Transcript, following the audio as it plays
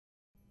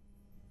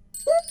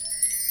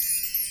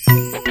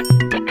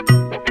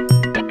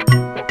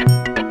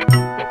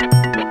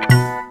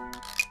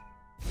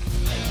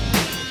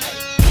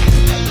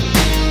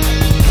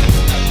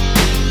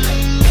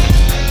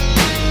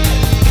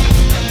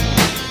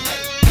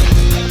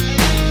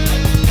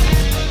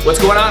What's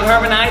going on,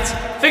 Hermanites?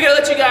 Figured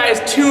I'd let you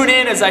guys tune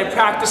in as I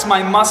practice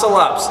my muscle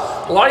ups.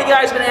 A lot of you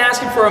guys have been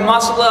asking for a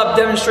muscle up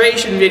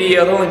demonstration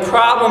video. The only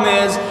problem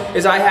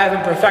is I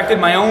haven't perfected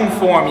my own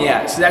form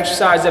yet. It's the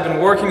exercise I've been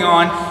working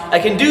on. I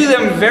can do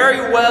them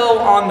very well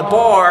on the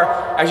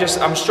bar.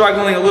 I'm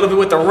struggling a little bit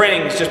with the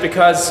rings just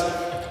because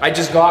I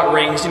just got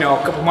rings, a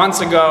couple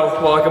months ago,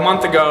 well, like a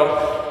month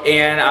ago.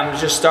 And I'm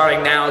just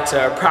starting now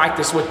to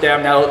practice with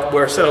them now that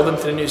we're settled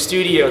into the new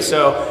studio.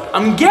 So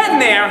I'm getting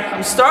there.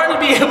 I'm starting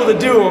to be able to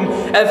do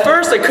them. At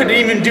first I couldn't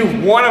even do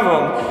one of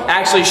them.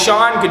 Actually,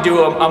 Sean could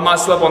do a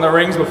muscle up on the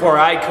rings before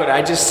I could.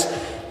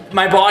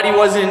 My body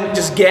wasn't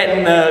just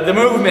getting the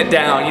movement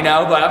down,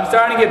 but I'm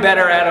starting to get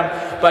better at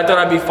them. But I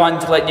thought it'd be fun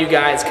to let you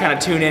guys kind of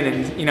tune in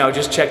and,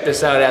 just check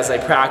this out as I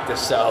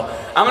practice. So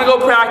I'm gonna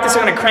go practice,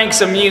 I'm gonna crank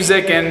some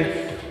music and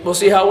we'll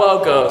see how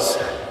well it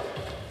goes.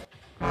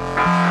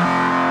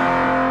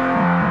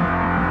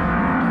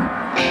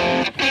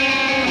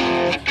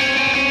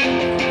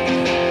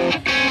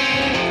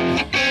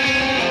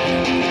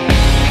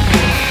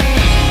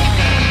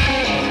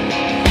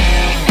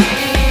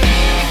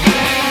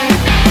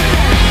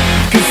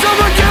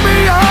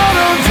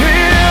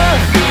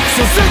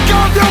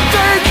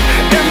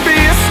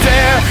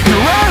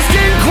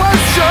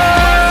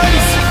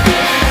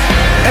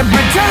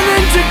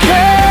 Pretending to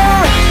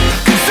care,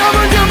 'cause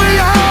someone get me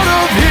out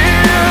of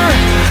here.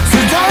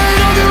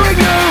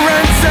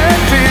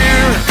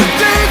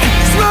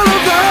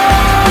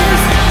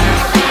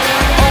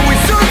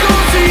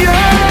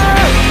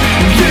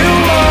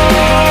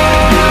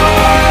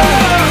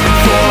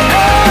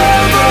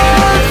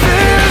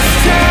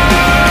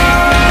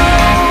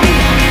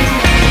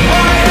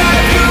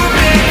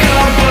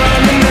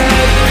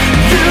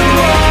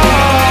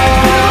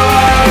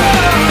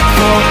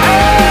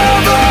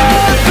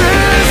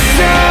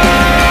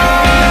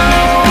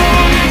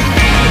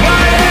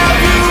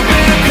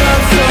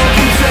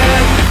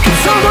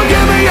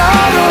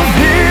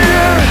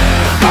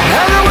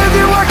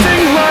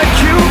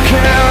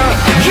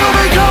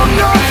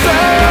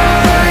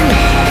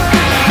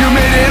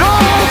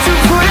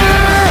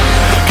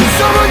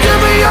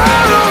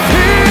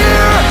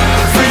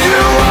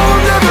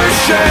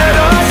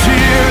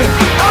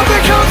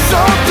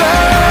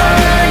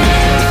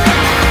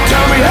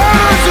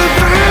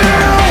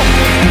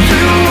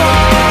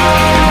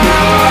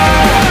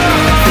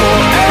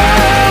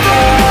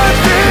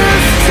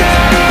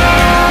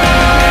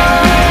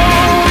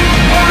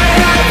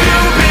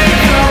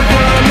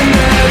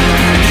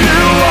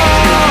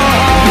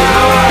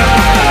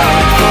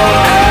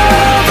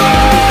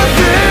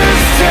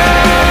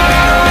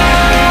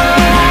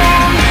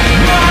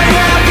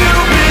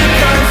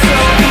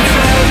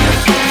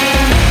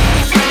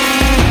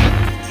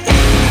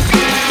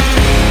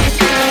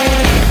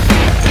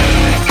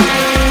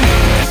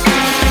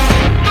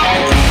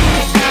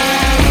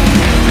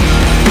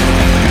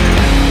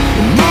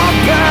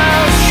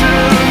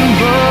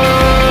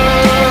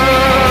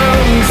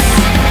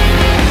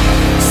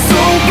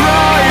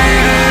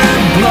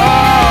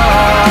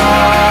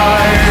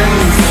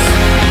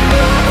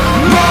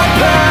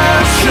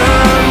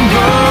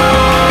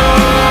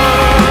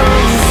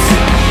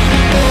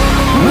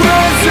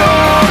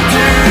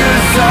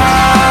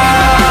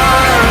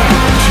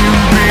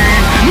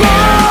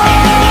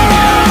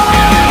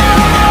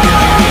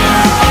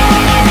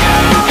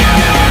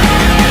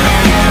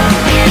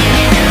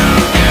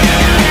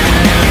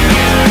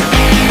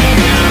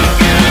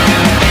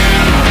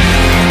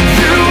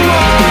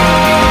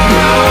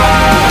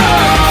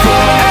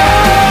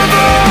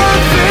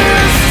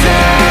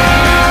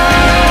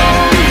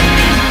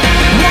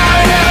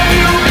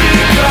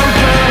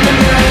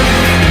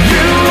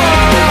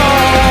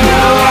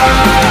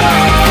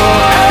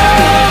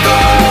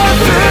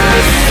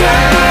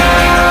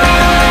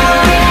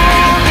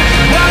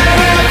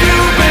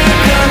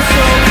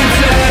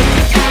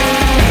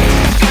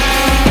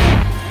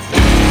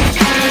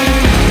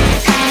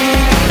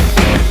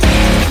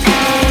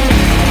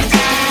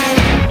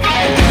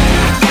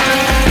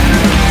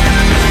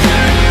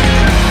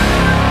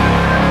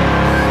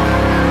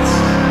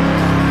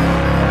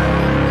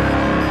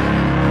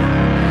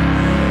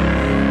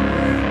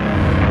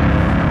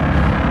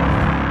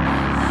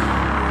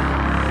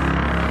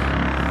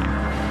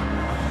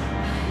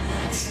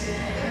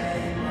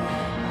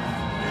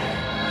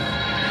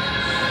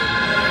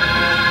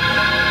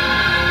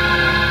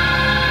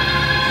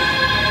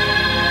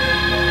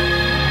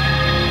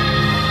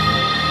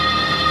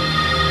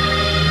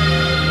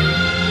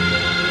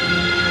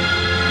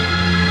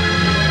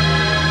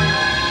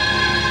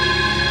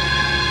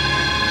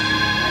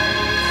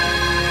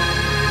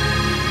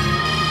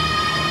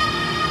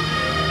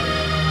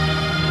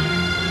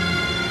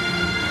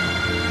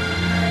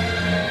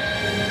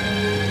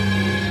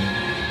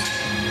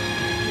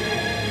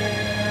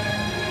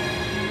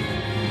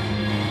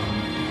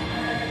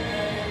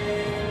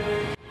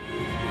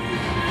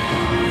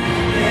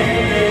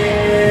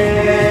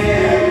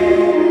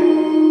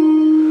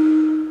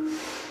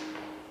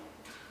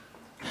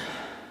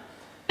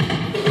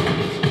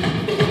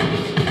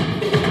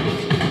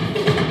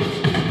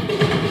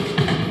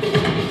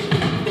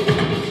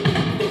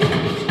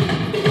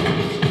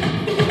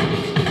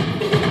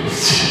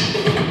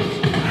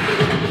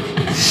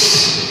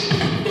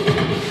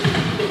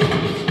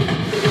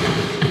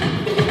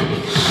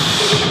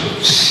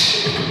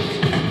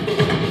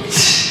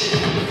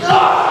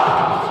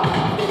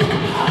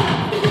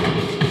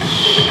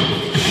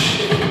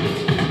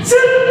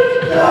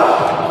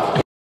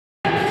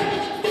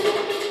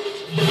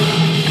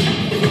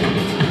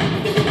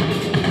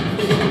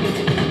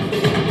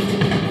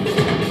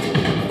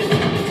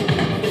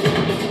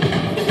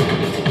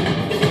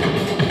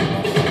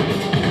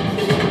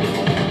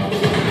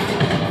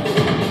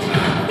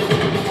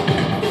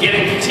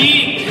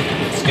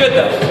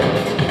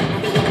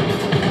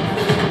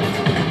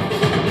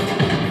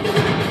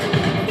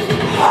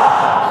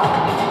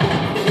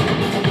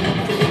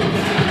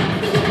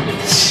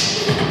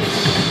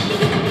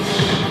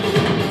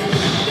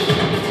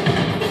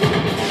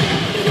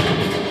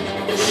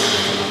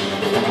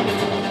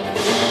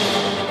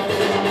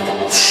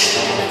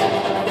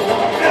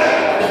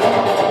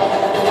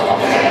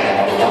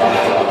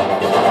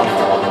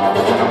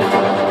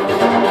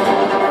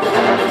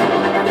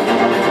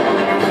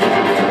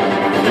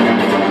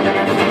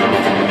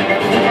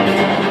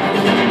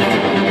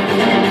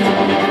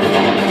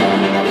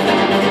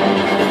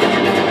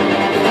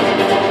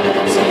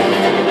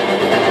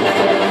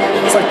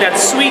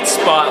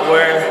 spot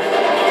where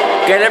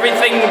get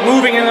everything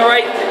moving in the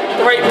right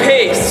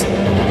pace.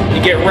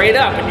 You get right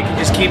up and you can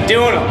just keep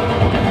doing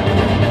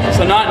them.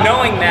 So not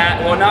knowing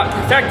that, or not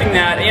perfecting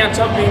that, and on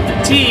top of being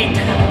fatigued,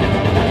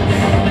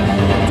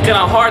 it's kind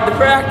of hard to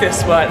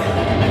practice, but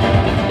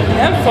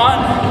have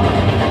fun.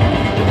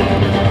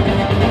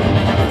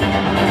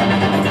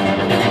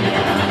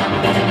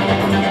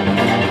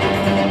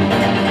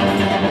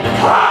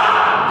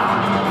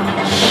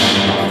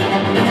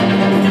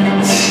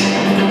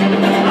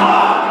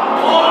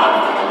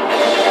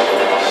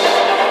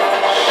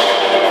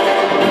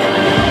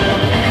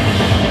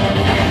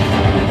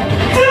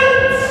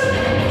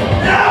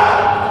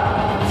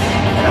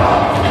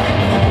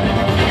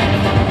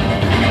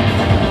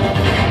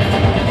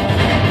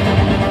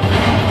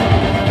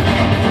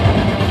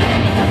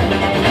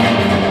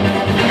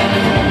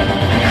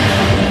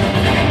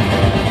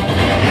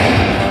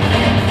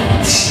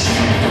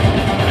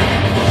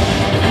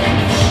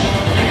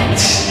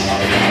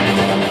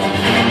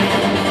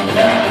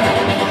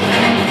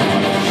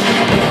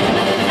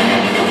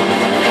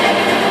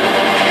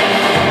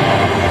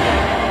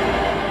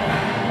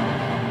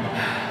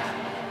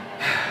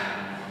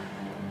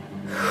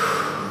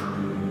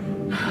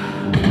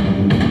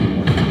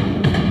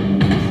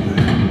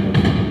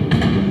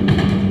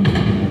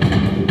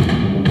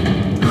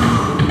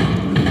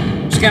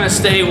 Gonna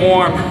stay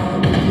warm.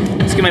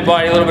 Just give my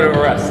body a little bit of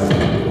a rest.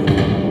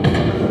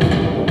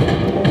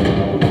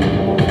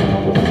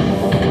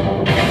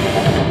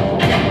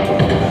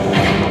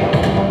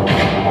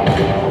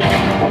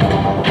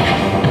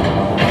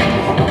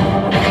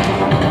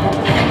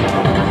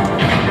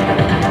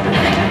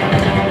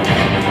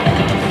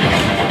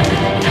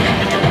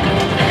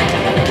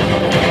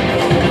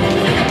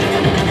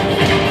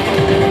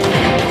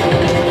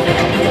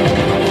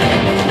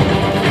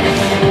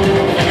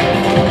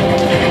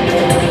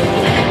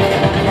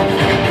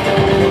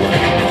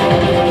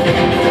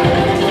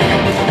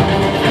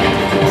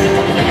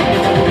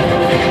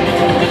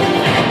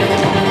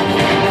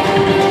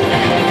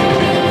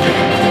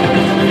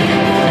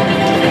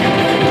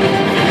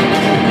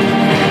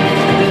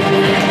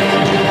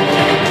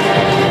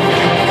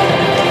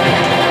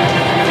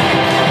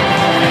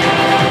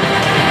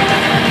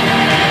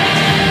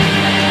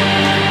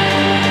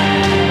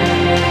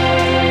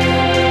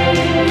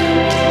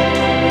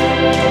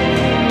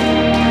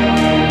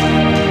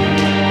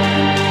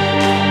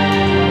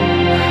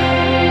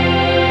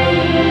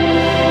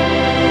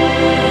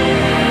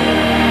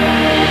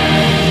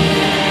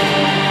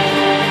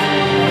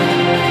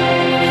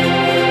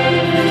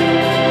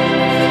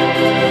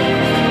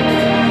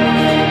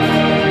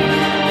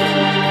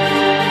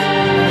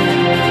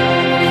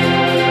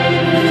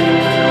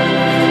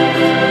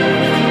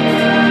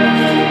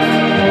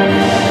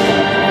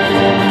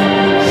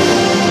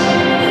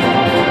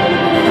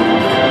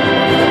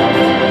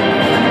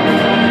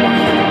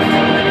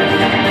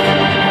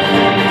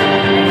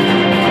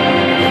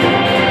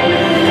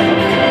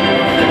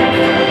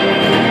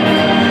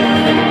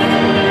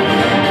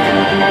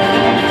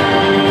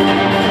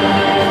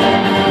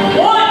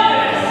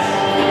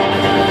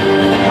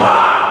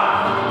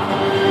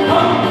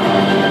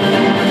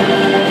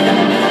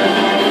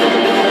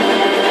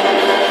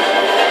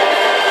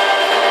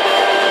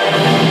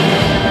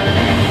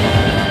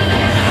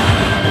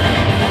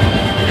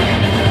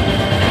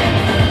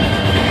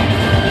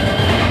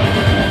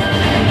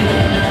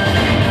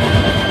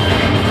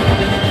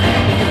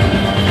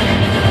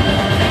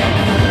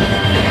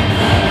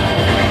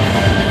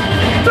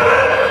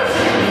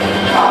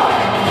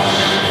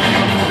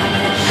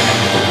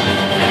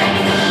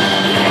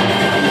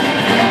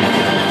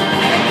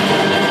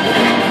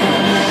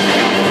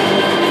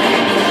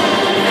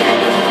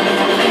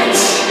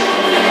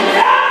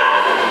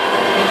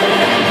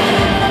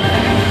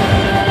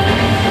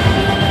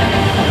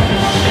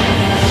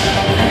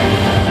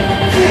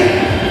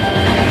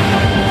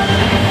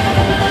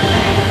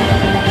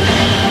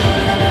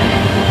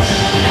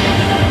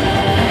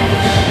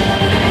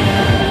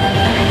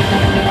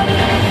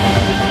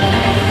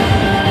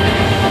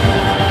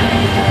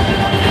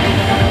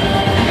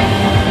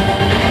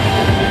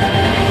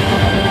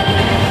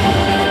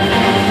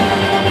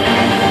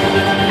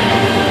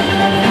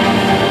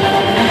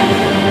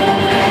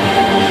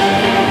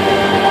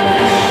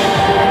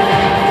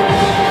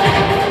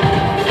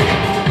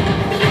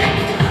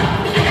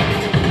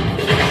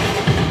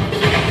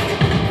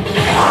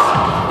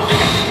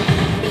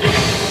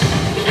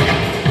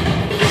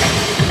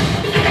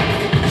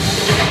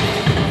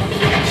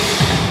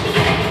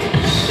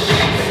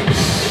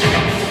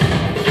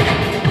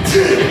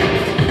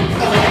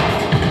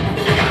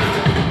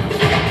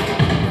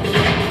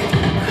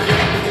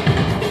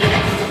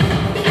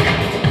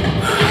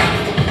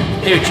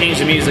 Maybe change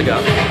the music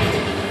up.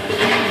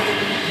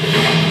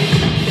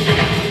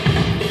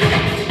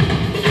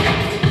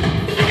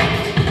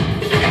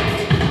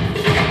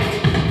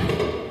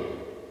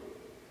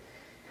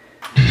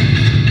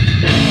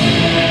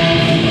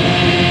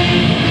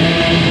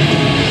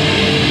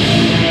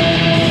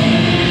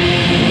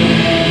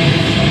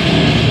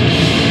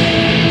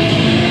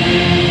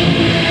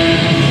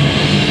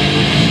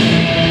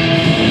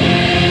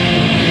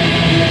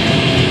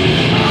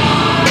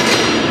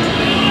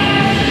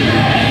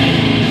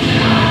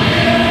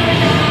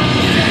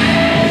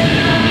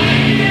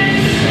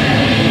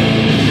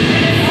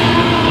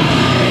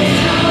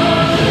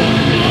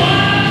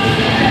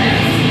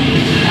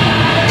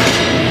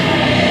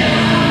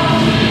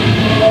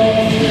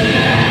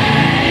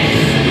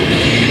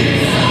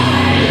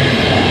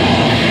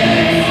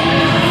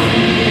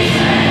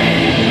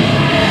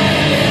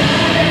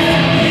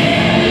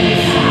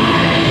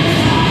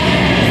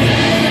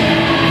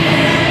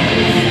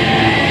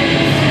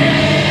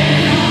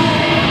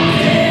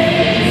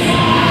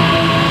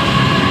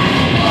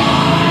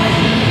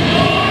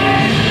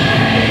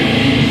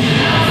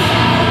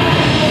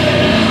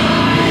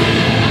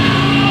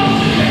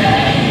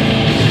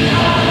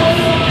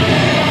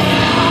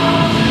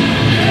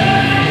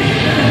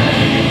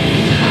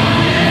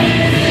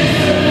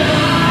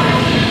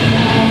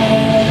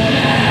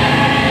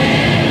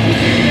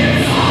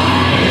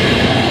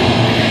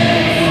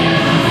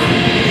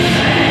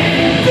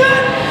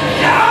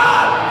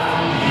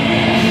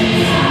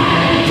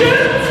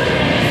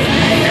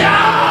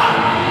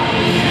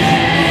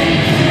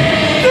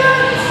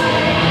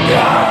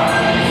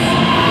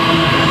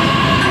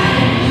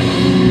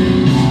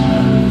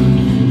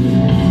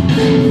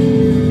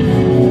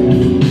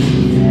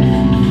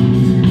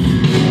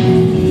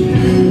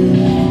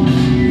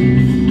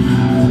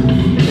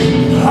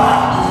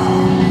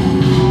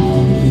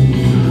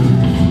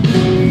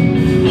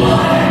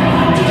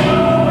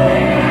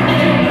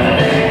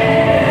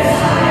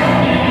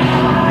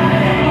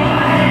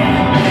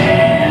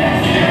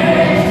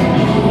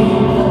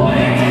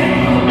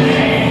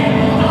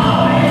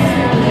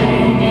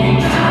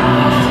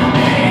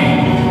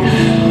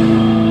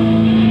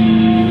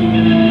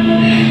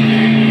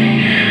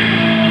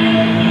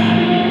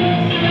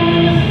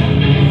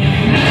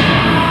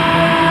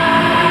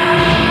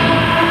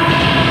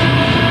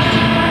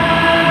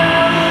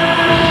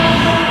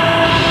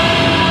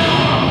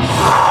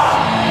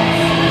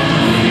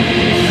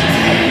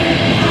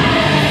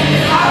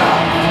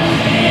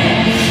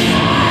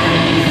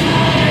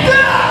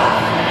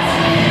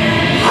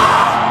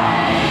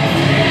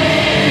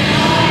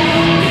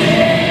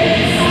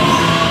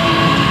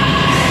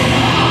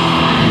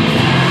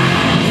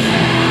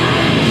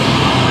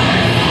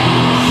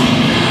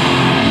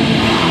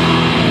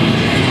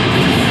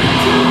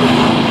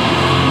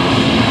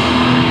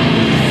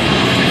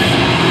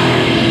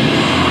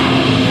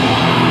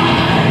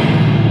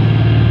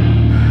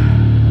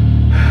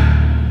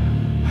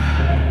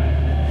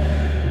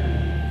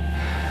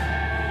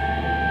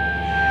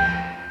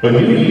 A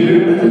new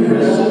year, a new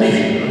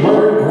resolution.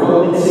 Learn,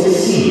 grow, and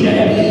succeed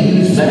at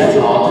BU's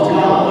Metropolitan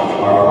College.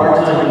 Our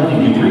part-time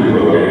evening degree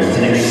programs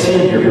can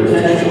expand your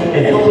potential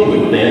and help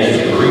you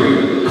advance your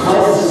career.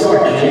 Classes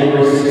start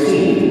January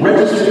 16th.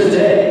 Register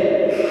today.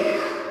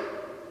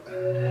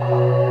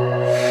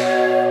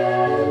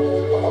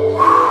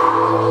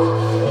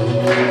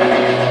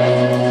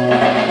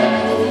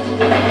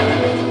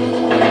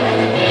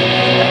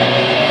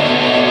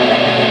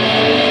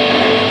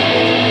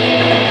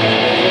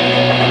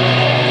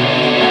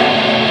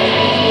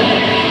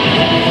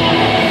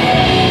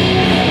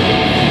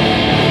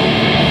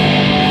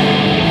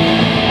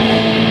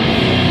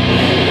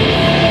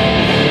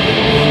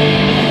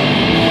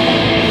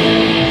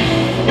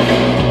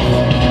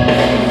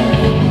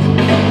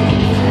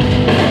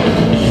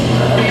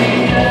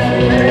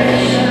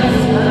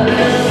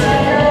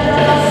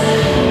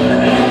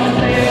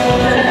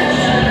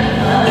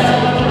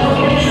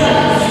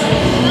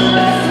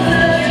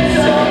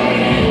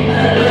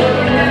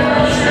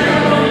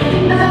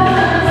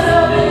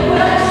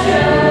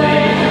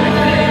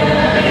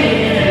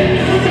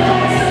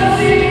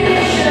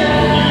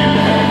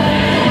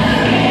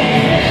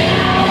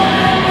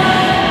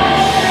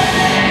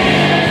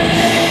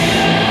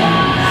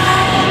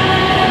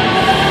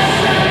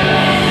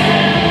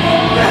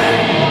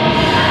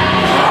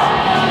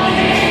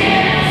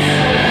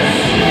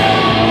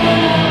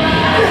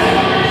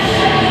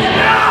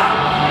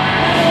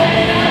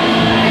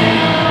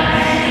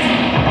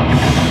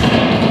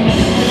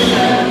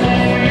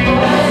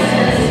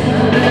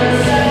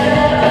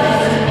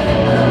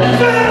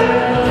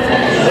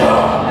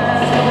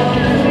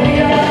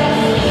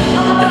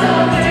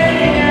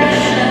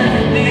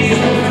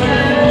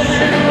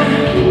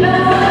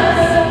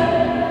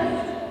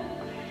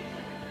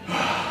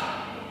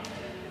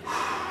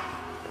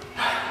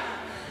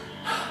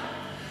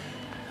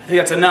 I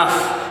think that's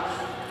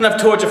enough.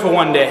 Enough torture for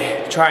one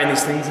day, trying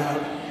these things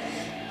out.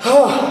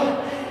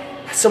 Oh,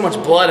 so much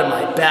blood in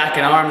my back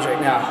and arms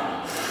right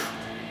now.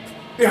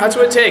 Yeah, that's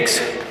what it takes.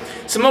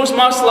 So most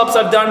muscle-ups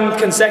I've done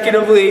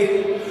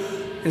consecutively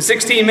in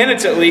 16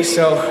 minutes at least,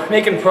 so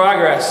making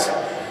progress.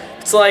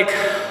 It's like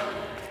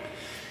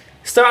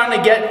starting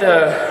to get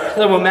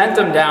the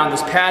momentum down,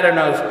 this pattern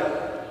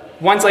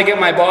of once I get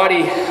my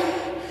body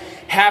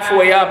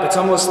halfway up, it's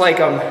almost like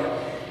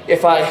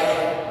if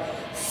I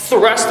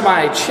thrust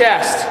my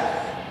chest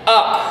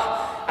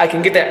up, I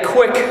can get that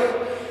quick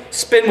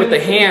spin with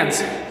the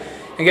hands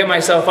and get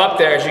myself up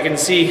there. As you can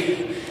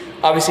see,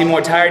 obviously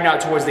more tired now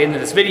towards the end of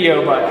this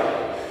video,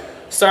 but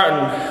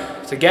starting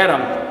to get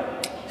them.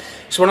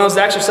 It's one of those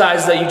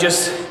exercises that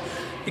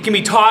you can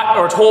be taught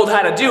or told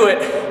how to do it,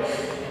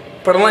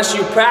 but unless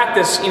you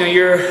practice,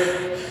 you're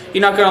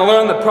not going to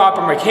learn the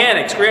proper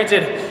mechanics.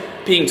 Granted,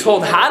 being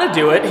told how to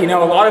do it, a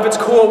lot of it's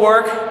cool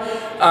work.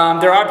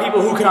 There are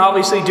people who can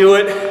obviously do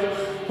it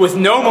with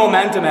no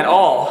momentum at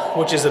all,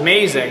 which is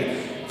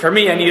amazing. For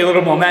me, I need a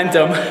little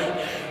momentum,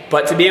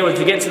 but to be able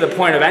to get to the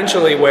point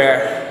eventually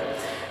where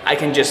I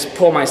can just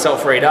pull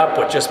myself right up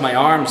with just my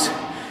arms,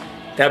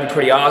 that'd be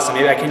pretty awesome.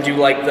 Maybe I can do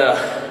like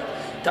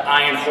the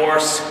iron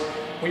horse,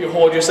 where you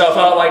hold yourself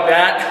out like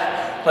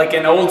that, like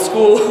in old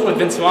school with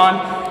Vince Vaughn.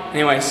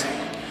 Anyways,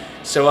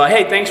 so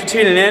hey, thanks for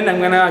tuning in. I'm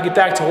gonna get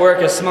back to work.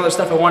 There's some other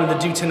stuff I wanted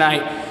to do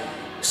tonight,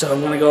 so I'm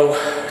gonna go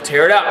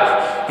tear it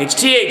up.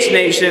 HTH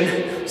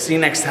Nation, see you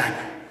next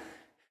time.